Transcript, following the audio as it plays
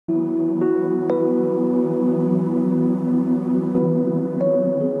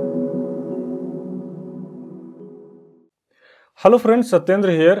Hello friends, Satyendra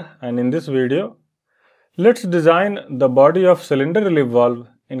here, and in this video, let's design the body of cylinder relief valve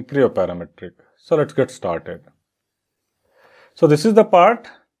in Creo Parametric. So let's get started. So this is the part,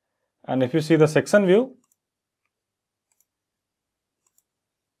 and if you see the section view,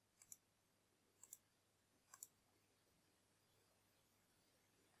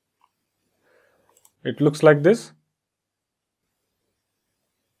 it looks like this.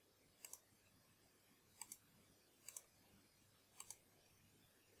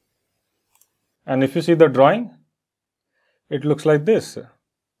 And if you see the drawing, it looks like this.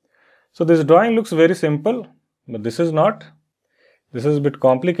 So this drawing looks very simple, but this is not. This is a bit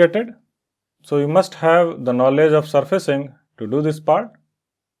complicated. So you must have the knowledge of surfacing to do this part.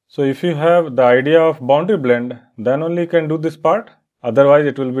 So if you have the idea of boundary blend, then only you can do this part. Otherwise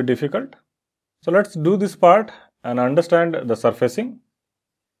it will be difficult. So let's do this part and understand the surfacing.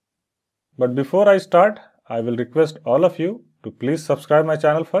 But before I start, I will request all of you to please subscribe my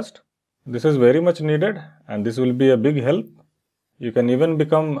channel first. This is very much needed and this will be a big help. You can even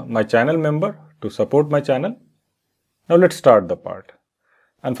become my channel member to support my channel. Now let's start the part.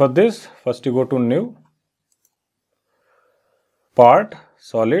 And for this, first you go to New, Part,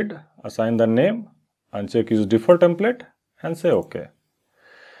 Solid, assign the name, uncheck Use Default Template and say OK.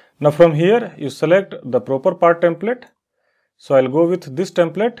 Now from here, you select the proper part template. So I'll go with this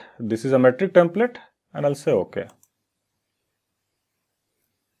template. This is a metric template and I'll say OK.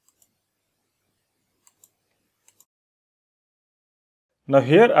 Now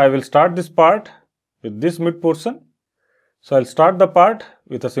here I will start this part with this mid portion. So I'll start the part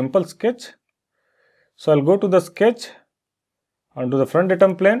with a simple sketch. So I'll go to the sketch, onto the front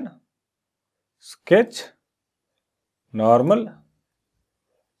datum plane, sketch, normal,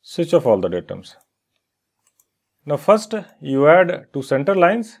 switch off all the datums. Now first you add two center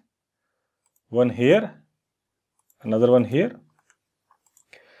lines, one here, another one here.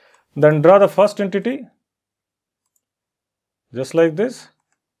 Then draw the first entity, just like this.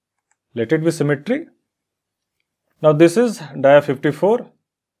 Let it be symmetry. Now this is dia 54,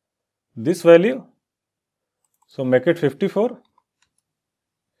 this value, so make it 54,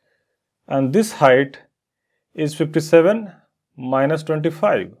 and this height is 57 minus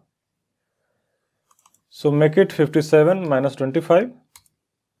 25, so make it 57 minus 25.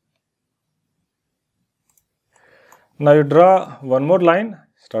 Now you draw one more line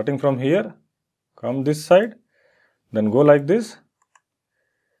starting from here, come this side, then go like this,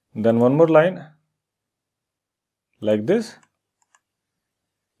 then one more line like this.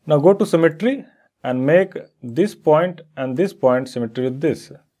 Now go to symmetry and make this point and this point symmetry with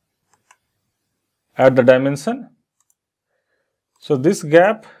this. Add the dimension. So this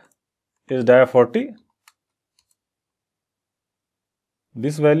gap is dia 40,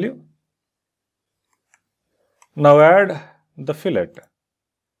 this value. Now add the fillet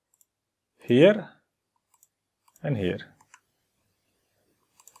here and here.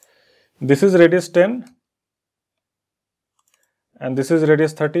 This is radius 10 and this is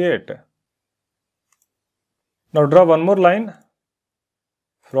radius 38. Now draw one more line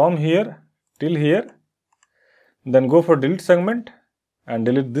from here till here, then go for delete segment and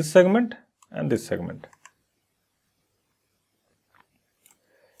delete this segment and this segment.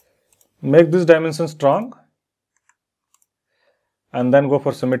 Make this dimension strong and then go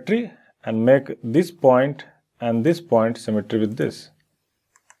for symmetry and make this point and this point symmetry with this.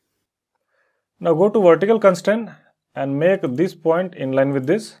 Now go to vertical constraint and make this point in line with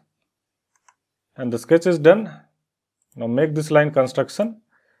this, and the sketch is done. Now make this line construction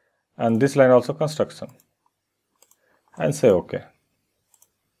and this line also construction and say OK.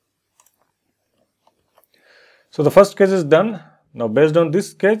 So the first sketch is done. Now based on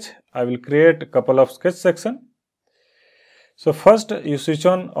this sketch, I will create a couple of sketch sections. So first you switch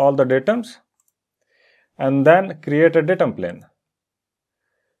on all the datums and then create a datum plane.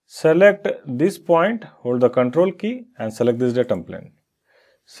 Select this point, hold the control key and select this datum plane.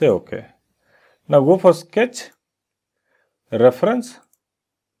 Say OK. Now go for sketch, reference,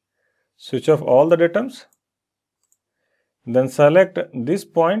 switch off all the datums, then select this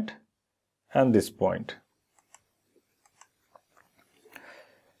point and this point.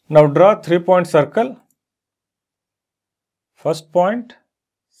 Now draw 3-point circle, first point,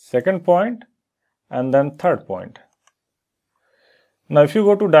 second point and then third point. Now if you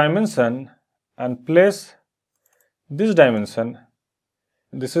go to dimension and place this dimension,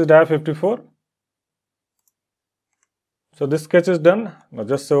 this is dia 54. So this sketch is done. Now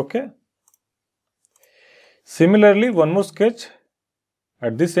just say OK. Similarly, one more sketch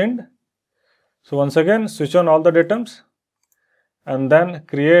at this end. So once again switch on all the datums and then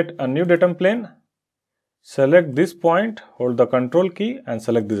create a new datum plane. select this point, hold the control key and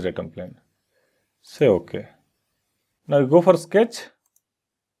select this datum plane. Say OK. Now you go for sketch,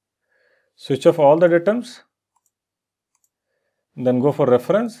 switch off all the datums, then go for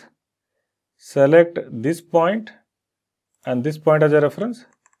reference, select this point and this point as a reference.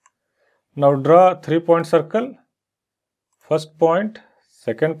 Now draw 3-point circle, first point,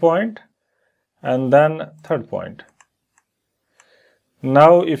 second point and then third point.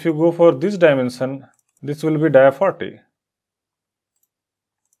 Now if you go for this dimension, this will be dia 40.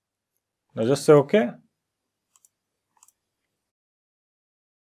 Now just say OK.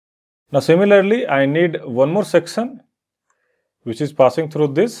 Now similarly, I need one more section which is passing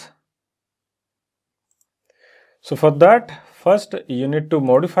through this. So for that, first you need to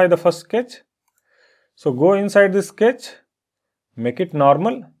modify the first sketch. So go inside this sketch, make it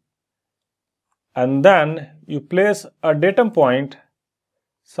normal, and then you place a datum point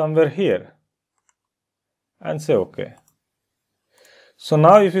somewhere here and say OK. So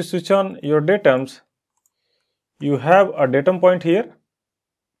now if you switch on your datums, you have a datum point here.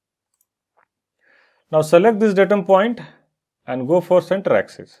 Now select this datum point and go for center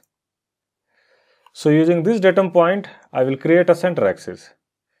axis. So using this datum point, I will create a center axis.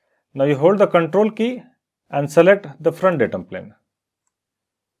 Now you hold the control key and select the front datum plane.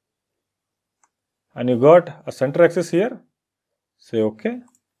 And you got a center axis here. Say OK.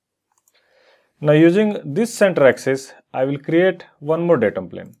 Now using this center axis, I will create one more datum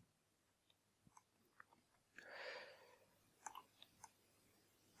plane.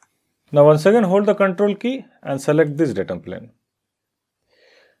 Now once again hold the control key and select this datum plane.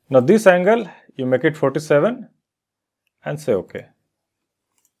 Now this angle you make it 47 and say OK.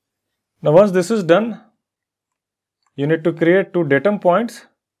 Now once this is done, you need to create two datum points.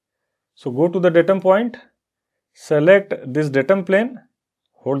 So go to the datum point, select this datum plane,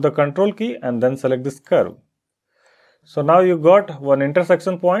 hold the control key and then select this curve. So now you got one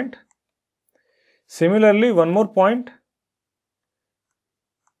intersection point. Similarly, one more point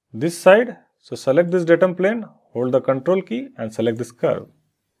this side. So select this datum plane, hold the control key and select this curve.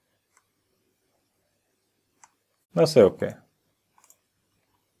 Now say OK.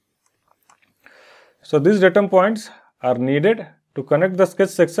 So these datum points are needed to connect the sketch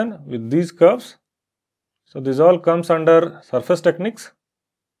section with these curves. So this all comes under surface techniques.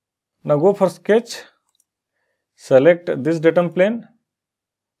 Now go for sketch, select this datum plane,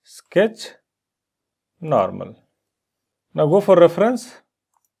 sketch, normal. Now go for reference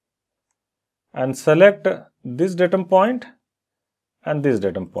and select this datum point and this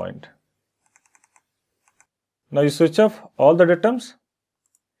datum point. Now you switch off all the datums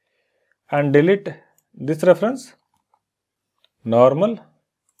and delete this reference, normal.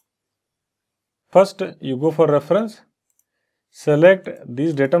 First you go for reference, select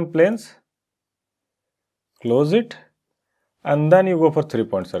these datum planes, close it and then you go for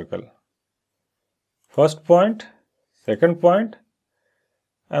 3-point circle. First point, second point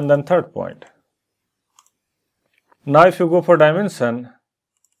and then third point. Now if you go for dimension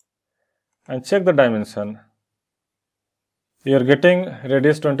and check the dimension, you are getting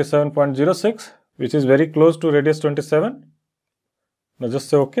radius 27.06, which is very close to radius 27. Now just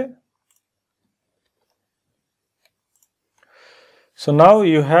say OK. So now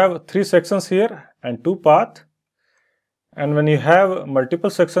you have 3 sections here and 2 paths, and when you have multiple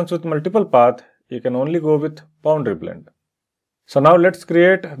sections with multiple paths, you can only go with boundary blend. So now let's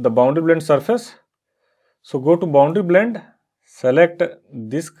create the boundary blend surface. So go to boundary blend, select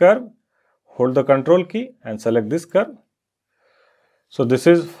this curve, hold the control key and select this curve. So this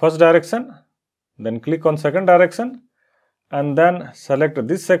is first direction, then click on second direction and then select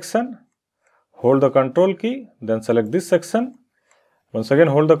this section, hold the control key, then select this section. Once again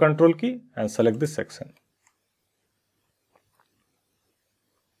hold the control key and select this section.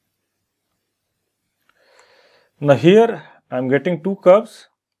 Now here I am getting 2 curves.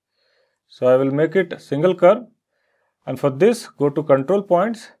 So I will make it single curve, and for this go to control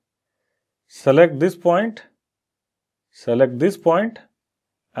points, select this point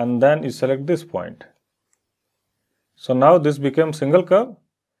and then you select this point. So now this became single curve.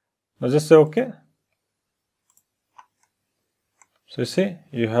 Now just say OK. So you see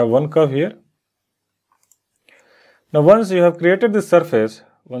you have one curve here. Now once you have created this surface,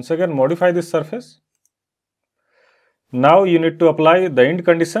 once again modify this surface. Now you need to apply the end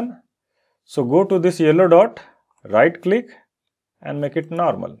condition. So go to this yellow dot, right click and make it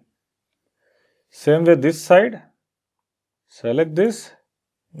normal. Same way this side, select this,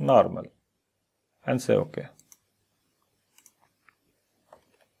 normal and say OK.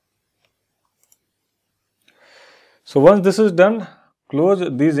 So once this is done, close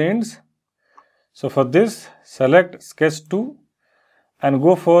these ends. So for this, select sketch 2 and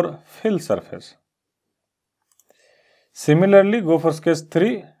go for fill surface. Similarly, go for sketch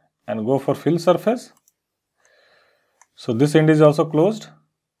 3 and go for fill surface. So this end is also closed.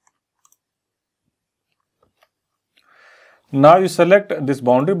 Now you select this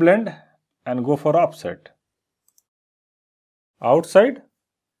boundary blend and go for offset. Outside.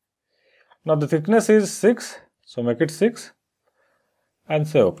 Now the thickness is 6, so make it 6 and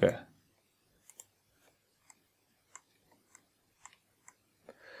say OK.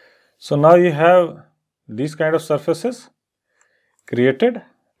 So now you have these kind of surfaces created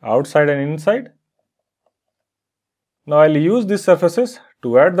outside and inside. Now I will use these surfaces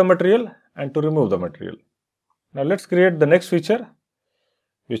to add the material and to remove the material. Now let's create the next feature,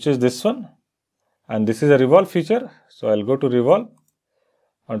 which is this one, and this is a revolve feature. So I will go to revolve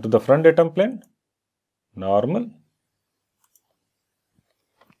onto the front datum plane, normal.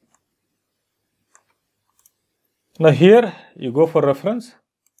 Now here you go for reference,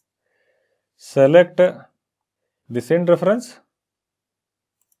 select this end reference,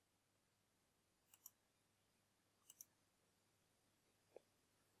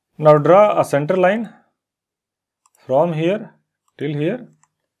 now draw a center line from here till here,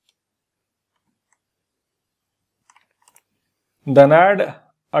 then add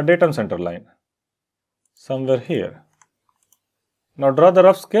a datum center line somewhere here. Now draw the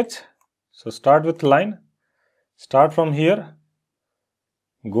rough sketch. So start with line, start from here,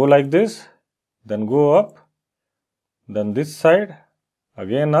 go like this, then go up, then this side,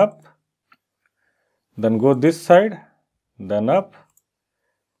 again up, then go this side, then up,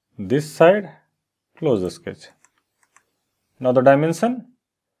 this side, close the sketch. Now the dimension,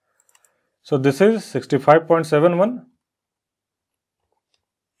 so this is 65.71,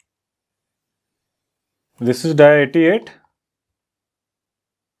 this is dia 88,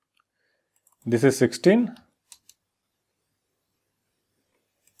 this is 16,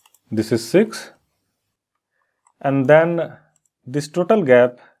 this is 6, and then this total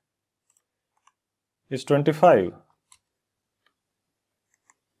gap is 25.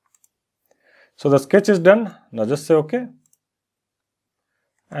 So the sketch is done. Now just say OK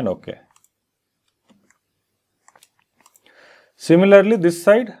and OK. Similarly, this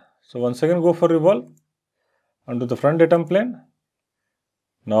side. So once again go for revolve onto the front datum plane,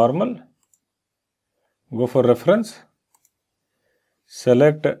 normal, go for reference,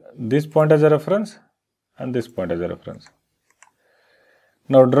 select this point as a reference and this point as a reference.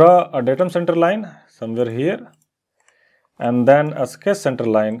 Now draw a datum center line somewhere here and then a sketch center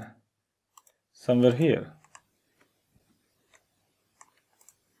line somewhere here.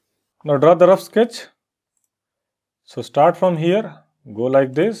 Now draw the rough sketch. So start from here, go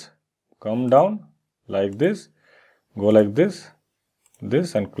like this, come down like this, go like this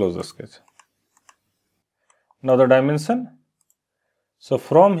and close the sketch. Now the dimension. So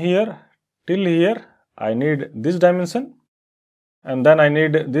from here till here I need this dimension and then I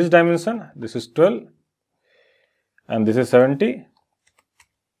need this dimension. This is 12 and this is 70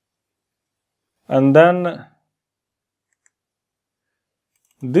 and then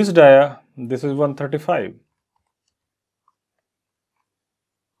this dia, this is 135.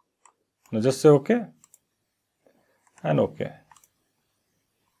 Now just say OK and OK.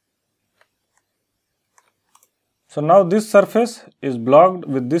 So now this surface is blocked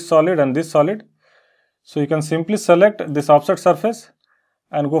with this solid and this solid. So you can simply select this offset surface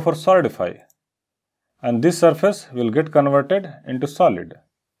and go for solidify. And this surface will get converted into solid.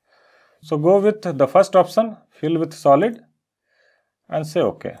 So go with the first option, fill with solid and say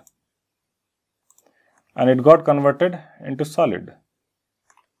OK. And it got converted into solid.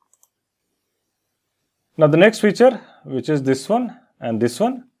 Now the next feature, which is this one and this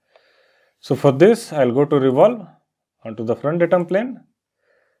one. So for this, I will go to revolve onto the front datum plane,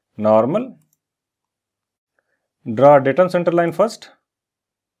 normal, draw a datum center line first,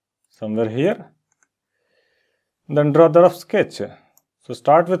 somewhere here, then draw the rough sketch. So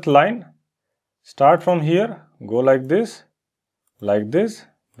start with line, start from here, go like this, then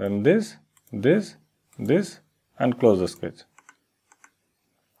this, and close the sketch.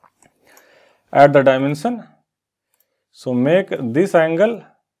 Add the dimension. So make this angle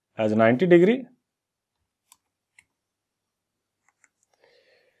as 90 degree.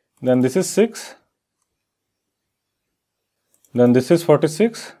 Then this is 6. Then this is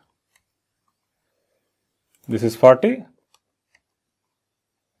 46. This is 40.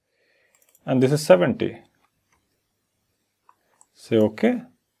 And this is 70. Say OK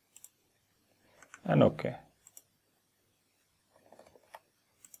and OK.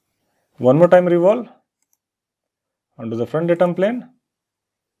 One more time revolve onto the front datum plane,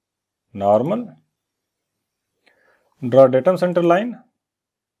 normal, Draw datum center line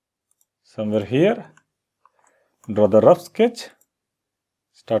somewhere here. Draw the rough sketch.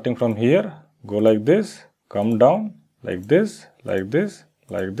 Starting from here, go like this, come down like this, like this,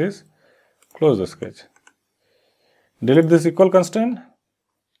 like this. Close the sketch. Delete this equal constraint.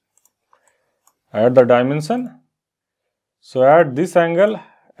 Add the dimension. So add this angle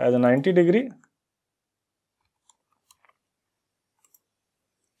as a 90 degree.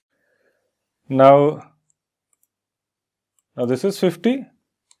 Now this is 50.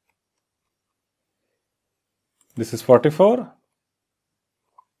 This is 44.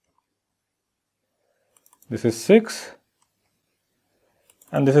 This is 6.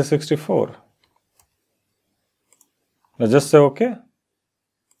 And this is 64. Now just say OK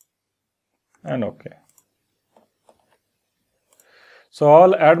and OK. So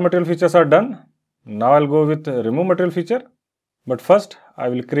all add material features are done. Now I'll go with remove material feature. But first I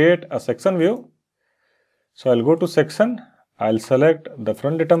will create a section view. So I'll go to section. I'll select the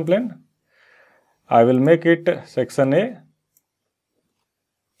front datum plane. I will make it section A.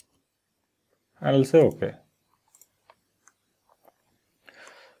 And I'll say OK.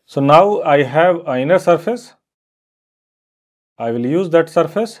 So now I have an inner surface. I will use that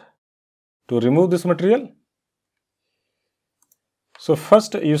surface to remove this material. So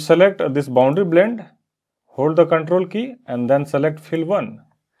first you select this boundary blend, hold the control key and then select fill 1.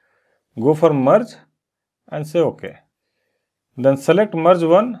 Go for merge and say OK. Then select merge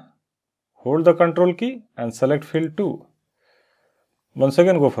 1, hold the control key and select fill 2. Once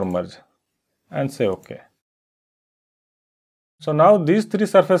again go for merge and say OK. So now these three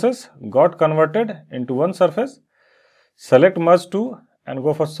surfaces got converted into one surface. Select merge 2 and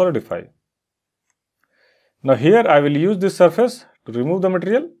go for solidify. Now here I will use this surface to remove the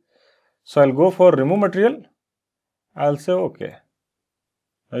material. So I'll go for remove material. I'll say OK.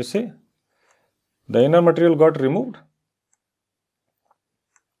 Now you see the inner material got removed.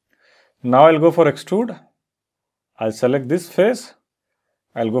 Now I'll go for extrude. I'll select this face.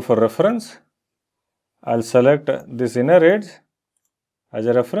 I'll go for reference. I'll select this inner edge as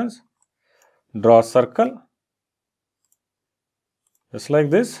a reference. Draw a circle. Just like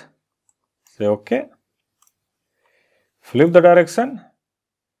this. Say OK. Flip the direction.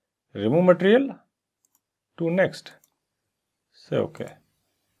 Remove material to next. Say OK.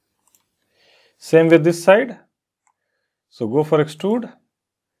 Same with this side. So go for extrude.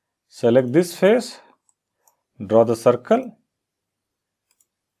 Select this face. Draw the circle.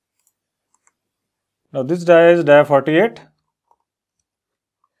 Now this die is die 48.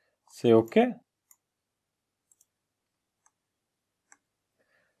 Say OK.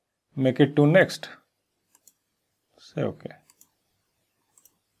 Make it to next. Say OK.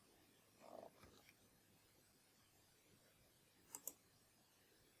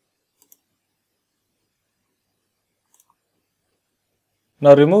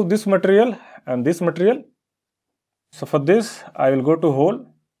 Now remove this material and this material. So for this I will go to hole.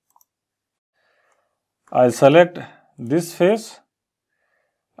 I will select this face.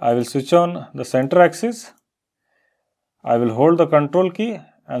 I will switch on the center axis. I will hold the control key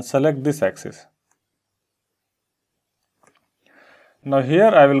and select this axis. Now here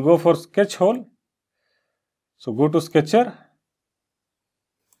I will go for sketch hole. So go to sketcher.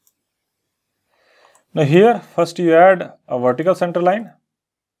 Now here first you add a vertical center line.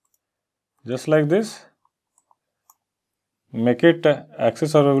 Just like this. Make it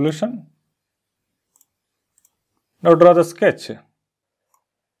axis of revolution. Now draw the sketch.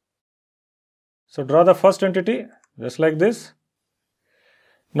 So draw the first entity just like this.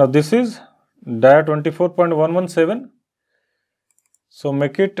 Now this is dia 24.117. So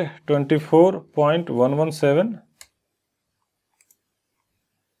make it 24.117.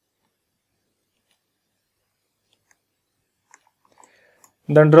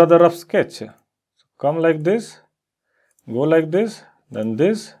 Then draw the rough sketch. So come like this, go like this, then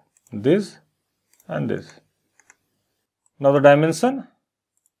this, this and this. Now the dimension.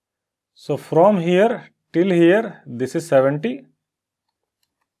 So from here till here, this is 70.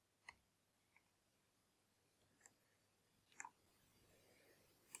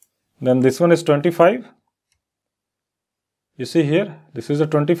 Then this one is 25. You see here, this is a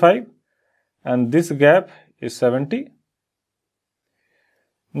 25 and this gap is 70.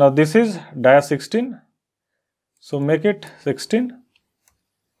 Now this is dia 16. So make it 16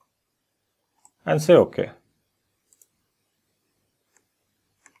 and say OK.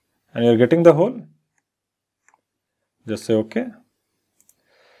 And you are getting the hole. Just say OK.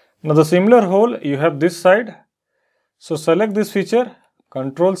 Now the similar hole you have this side. So select this feature,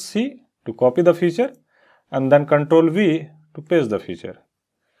 Ctrl C to copy the feature and then Ctrl V to paste the feature.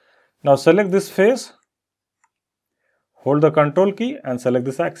 Now select this face, hold the control key and select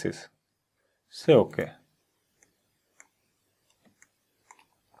this axis. Say OK.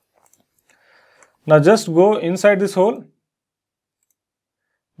 Now just go inside this hole,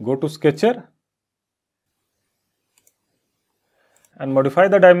 go to Sketcher and modify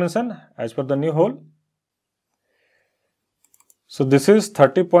the dimension as per the new hole. So this is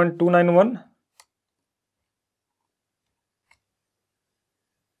 30.291.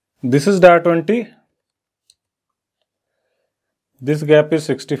 This is dia 20. This gap is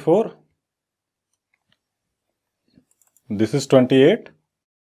 64. This is 28.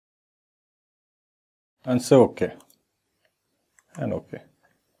 And say OK. And OK.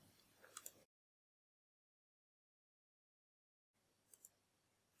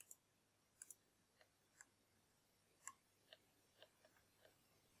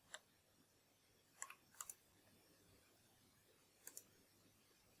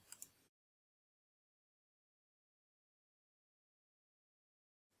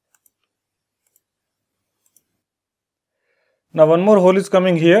 Now one more hole is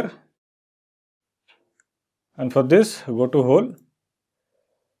coming here, and for this go to hole,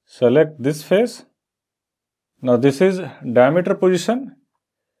 select this face. Now this is diameter position,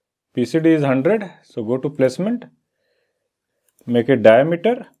 PCD is 100, so go to placement, make it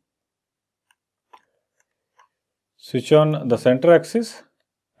diameter, switch on the center axis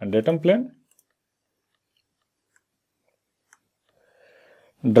and datum plane,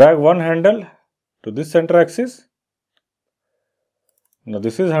 drag one handle to this center axis. Now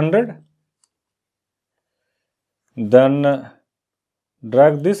this is 100, then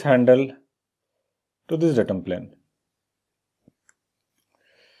drag this handle to this datum plane.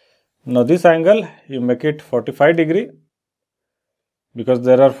 Now this angle you make it 45 degree because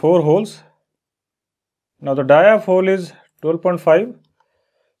there are 4 holes. Now the dia of hole is 12.5,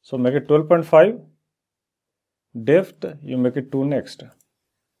 so make it 12.5. Depth you make it 2 next.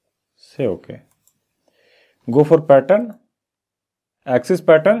 Say OK. Go for pattern, axis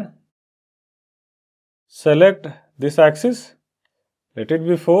pattern, select this axis, let it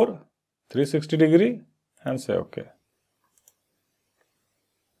be 360 degree and say OK.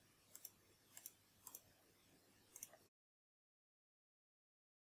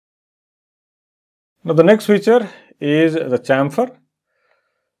 Now the next feature is the chamfer.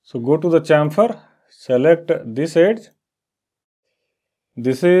 So go to the chamfer, select this edge.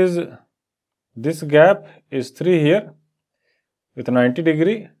 This gap is 3 here with 90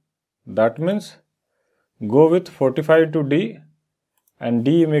 degree. That means go with 45 to D and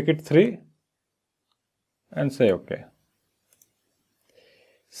D make it 3 and say OK.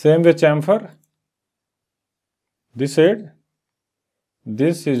 Same way chamfer, this edge,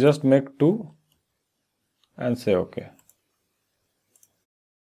 this you just make 2 and say OK.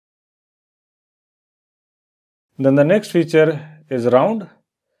 Then the next feature is round.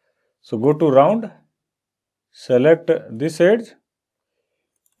 So go to round, select this edge,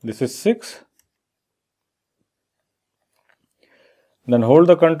 this is 6. Then hold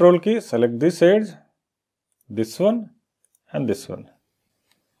the control key, select this edge, this one and this one.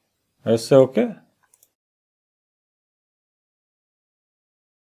 Let's say OK.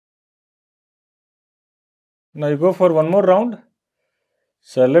 Now you go for one more round,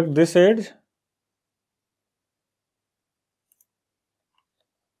 select this edge,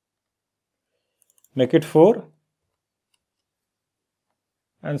 make it 4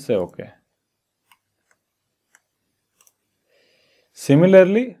 and say OK.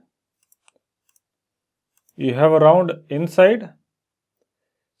 Similarly, you have a round inside,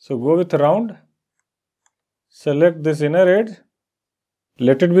 so go with round, select this inner edge,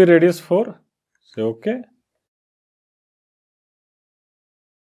 let it be radius 4, say OK.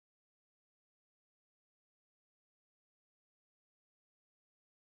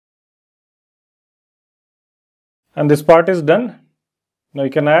 And this part is done. Now you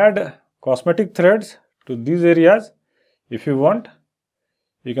can add cosmetic threads to these areas if you want.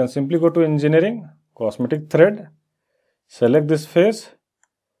 You can simply go to engineering, cosmetic thread, select this face,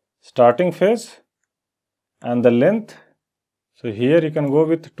 starting face and the length. So here you can go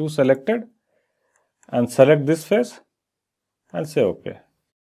with 2 selected and select this face and say OK.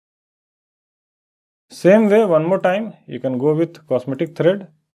 Same way one more time you can go with cosmetic thread,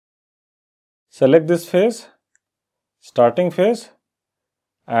 select this face, starting face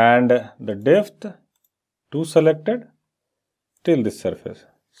and the depth 2 selected till this surface.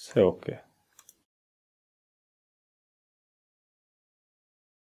 Say OK.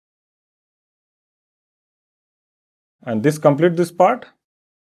 And this complete this part.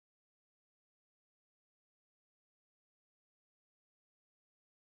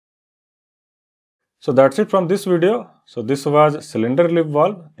 So that's it from this video. So this was cylinder lip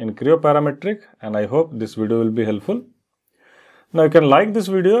valve in Creo Parametric, and I hope this video will be helpful. Now you can like this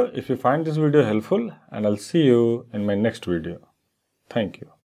video if you find this video helpful, and I'll see you in my next video. Thank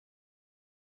you.